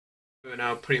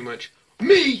Now pretty much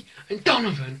me and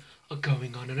Donovan are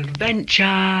going on an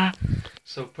adventure.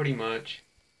 So pretty much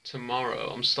tomorrow,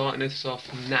 I'm starting this off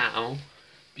now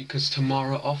because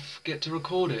tomorrow off get to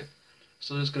record it.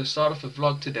 So I'm just going to start off a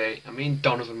vlog today, and me and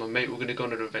Donovan, my mate, we're going to go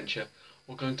on an adventure.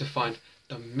 We're going to find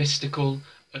the mystical,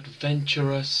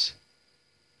 adventurous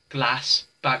glass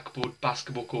backboard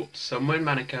basketball court somewhere in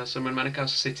Manukau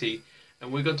City,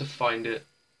 and we're going to find it.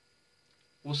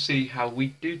 We'll see how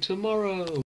we do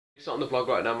tomorrow. It's not on the vlog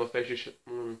right now, my face is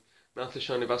mouth is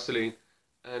shiny Vaseline,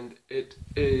 and it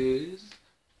is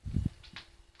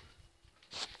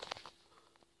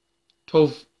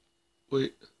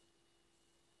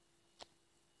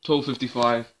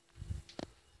 12:55.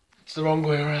 It's the wrong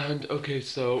way around. Okay,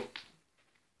 so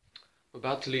we're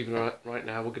about to leave right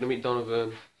now. We're gonna meet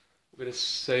Donovan. We're gonna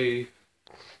say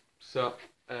sup,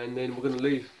 and then we're gonna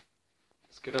leave.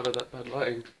 Let's get out of that bad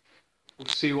lighting. We'll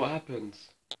see what happens.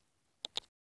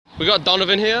 We got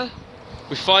Donovan here.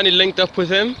 We finally linked up with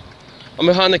him. I'm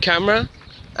behind the camera,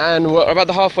 and we're about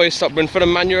the halfway stop. We're in front of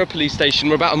Manura police station.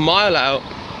 We're about a mile out,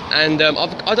 and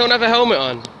I don't have a helmet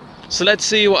on. So let's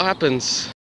see what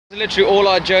happens. Literally all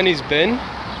our journey's been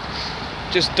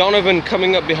just Donovan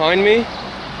coming up behind me.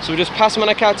 So we just passed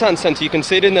Manukau Town Centre. You can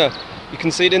see it in the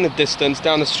distance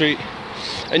down the street.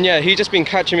 And yeah, he's just been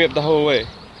catching me up the whole way.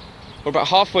 We're about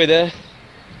halfway there,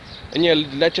 and yeah,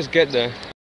 let's just get there.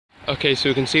 Okay, so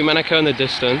we can see Manukau in the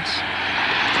distance.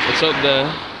 It's up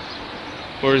there.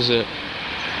 Where is it?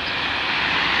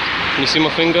 Can you see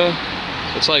my finger?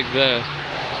 It's like there.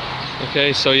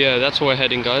 Okay, so yeah, that's where we're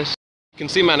heading, guys. You can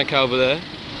see Manukau over there.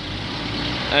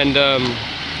 And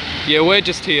yeah, we're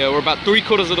just here. We're about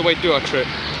 3/4 of the way through our trip.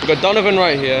 We've got Donovan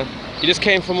right here. He just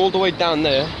came from all the way down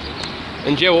there.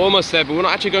 And yeah, we're almost there, but we're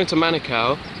not actually going to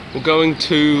Manukau. We're going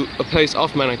to a place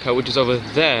off Manukau, which is over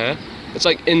there. It's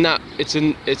like it's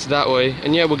that way.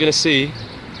 And yeah, we're gonna see.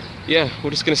 Yeah,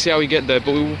 we're just gonna see how we get there.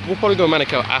 But we'll probably go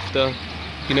Manukau after.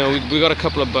 You know, we got a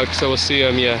couple of bucks, so we'll see.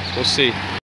 Yeah, we'll see.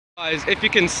 Guys, if you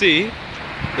can see,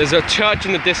 there's a church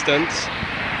in the distance,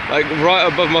 like right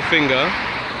above my finger.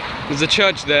 There's a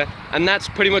church there, and that's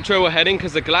pretty much where we're heading,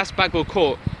 because the glass basketball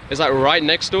court is like right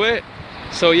next to it.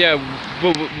 So yeah,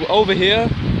 we're over here,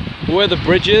 where the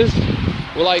bridge is.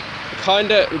 We're like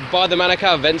kind of by the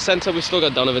Manukau Event Centre. We still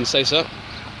got Donovan. Say sup.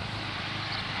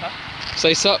 Huh?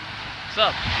 Say sup.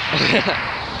 Sup.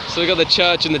 So we got the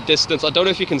church in the distance. I don't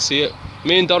know if you can see it.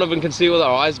 Me and Donovan can see it with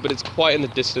our eyes, but it's quite in the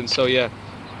distance. So yeah,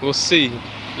 we'll see.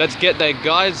 Let's get there,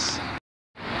 guys.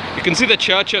 You can see the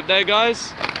church up there,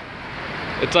 guys.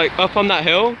 It's like up on that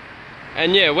hill,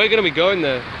 and yeah, we're gonna be going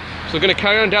there. So we're gonna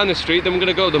carry on down the street, then we're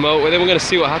gonna go to the motorway, then we're gonna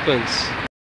see what happens.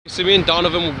 So me and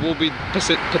Donovan will be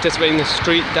participating in the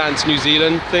street dance New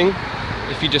Zealand thing.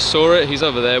 If you just saw it, he's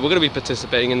over there. We're gonna be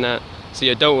participating in that. So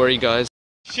yeah, don't worry, guys.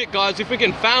 Shit, guys, we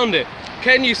freaking found it.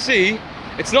 Can you see?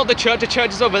 It's not the church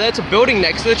is over there. It's a building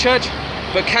next to the church.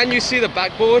 But can you see the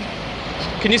backboard?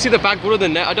 Can you see the backboard of the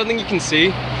net? I don't think you can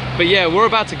see. But yeah, we're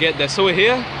about to get there. So we're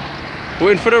here.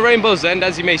 We're in front of Rainbow's End,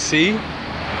 as you may see.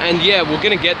 And yeah, we're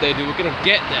gonna get there, dude. We're gonna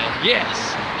get there.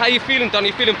 Yes. How you feeling, Don?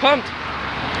 You feeling pumped?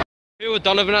 Here with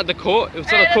Donovan at the court.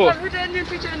 It's not a court.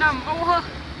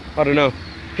 I don't know.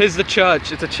 Here's the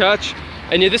church. It's a church.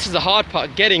 And yeah, this is the hard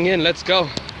part. Getting in. Let's go.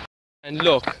 And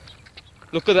look at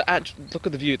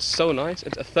the view. It's so nice.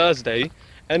 It's a Thursday,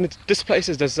 and this place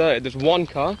is deserted. There's one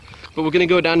car, but we're gonna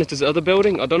go down into this other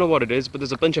building. I don't know what it is, but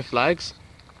there's a bunch of flags.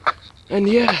 And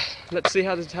yeah, let's see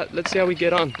how we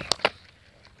get on.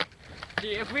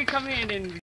 If we come in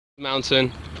and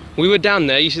mountain, we were down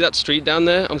there. You see that street down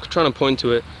there? I'm trying to point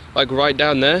to it, like right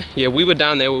down there. Yeah, we were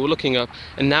down there. We were looking up,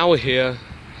 and now we're here,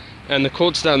 and the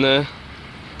court's down there,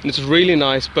 and it's really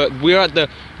nice. But we're at the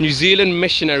New Zealand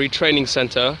Missionary Training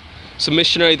Centre. So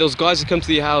missionary, those guys who come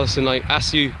to your house and like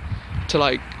ask you to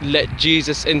like let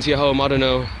Jesus into your home. I don't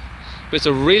know, but it's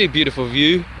a really beautiful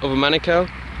view over Manukau.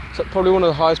 It's probably one of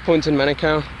the highest points in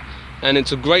Manukau, and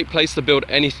it's a great place to build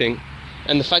anything.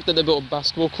 And the fact that they built a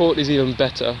basketball court is even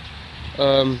better.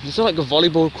 There's like a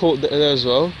volleyball court there as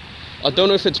well. I don't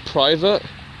know if it's private.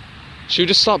 Should we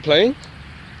just start playing?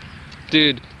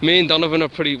 Dude, me and Donovan we're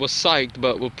psyched,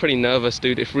 but we're pretty nervous,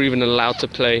 dude, if we're even allowed to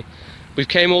play. We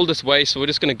came all this way, so we're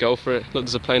just gonna go for it. Look,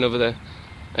 there's a plane over there.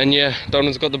 And yeah,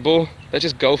 Donovan's got the ball. Let's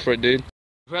just go for it, dude.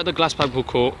 We're at the glass basketball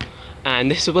court,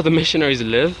 and this is where the missionaries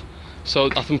live. So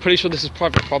I'm pretty sure this is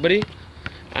private property,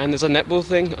 and there's a netball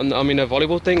thing, I mean a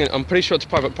volleyball thing, and I'm pretty sure it's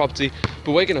private property,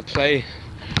 but we're gonna play.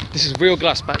 This is real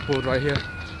glass backboard right here.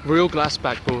 Real glass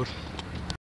backboard.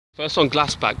 First on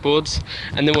glass backboards,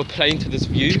 and then we're playing to this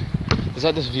view. Is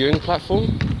that this viewing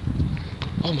platform?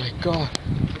 Oh my god.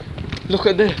 Look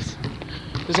at this.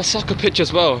 There's a soccer pitch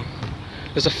as well.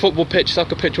 There's a football pitch,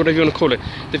 soccer pitch, whatever you want to call it.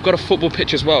 They've got a football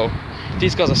pitch as well.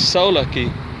 These guys are so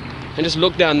lucky. And just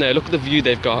look down there, look at the view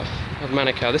they've got of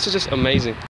Manukau. This is just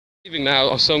amazing. Leaving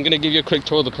now, so I'm going to give you a quick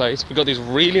tour of the place. We've got these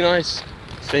really nice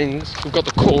things. We've got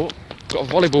the court, we've got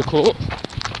a volleyball court.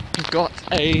 We've got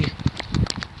a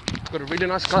really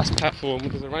nice glass platform.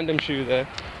 There's a random shoe there.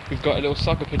 We've got a little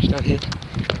soccer pitch down here.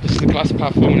 This is the glass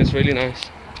platform and it's really nice.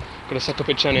 Got a soccer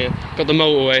pitch down here. Got the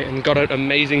motorway and got an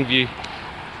amazing view.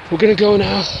 We're gonna go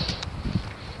now.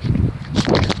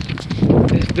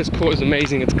 This court is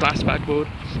amazing. It's glass backboard.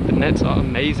 The nets are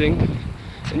amazing.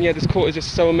 And yeah, this court is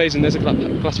just so amazing. There's a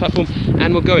glass platform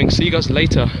and we're going. See you guys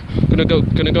later. Gonna go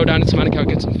down into Manukau,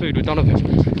 get some food with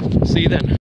Donovan. See you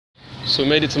then. So we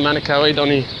made it to Manukau. Hey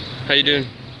Donnie, how you doing?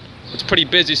 It's pretty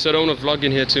busy, so I don't want to vlog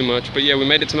in here too much. But yeah, we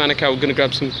made it to Manukau. We're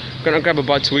gonna grab a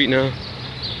bite to eat now.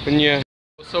 And yeah.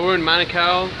 So we're in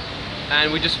Manukau,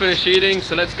 and we just finished eating.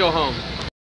 So let's go home.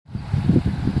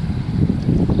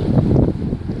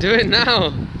 Do it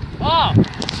now. Oh.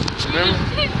 Remember?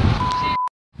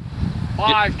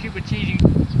 Oh, keep it cheesy.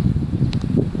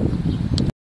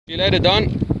 See you later, Don.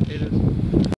 Later.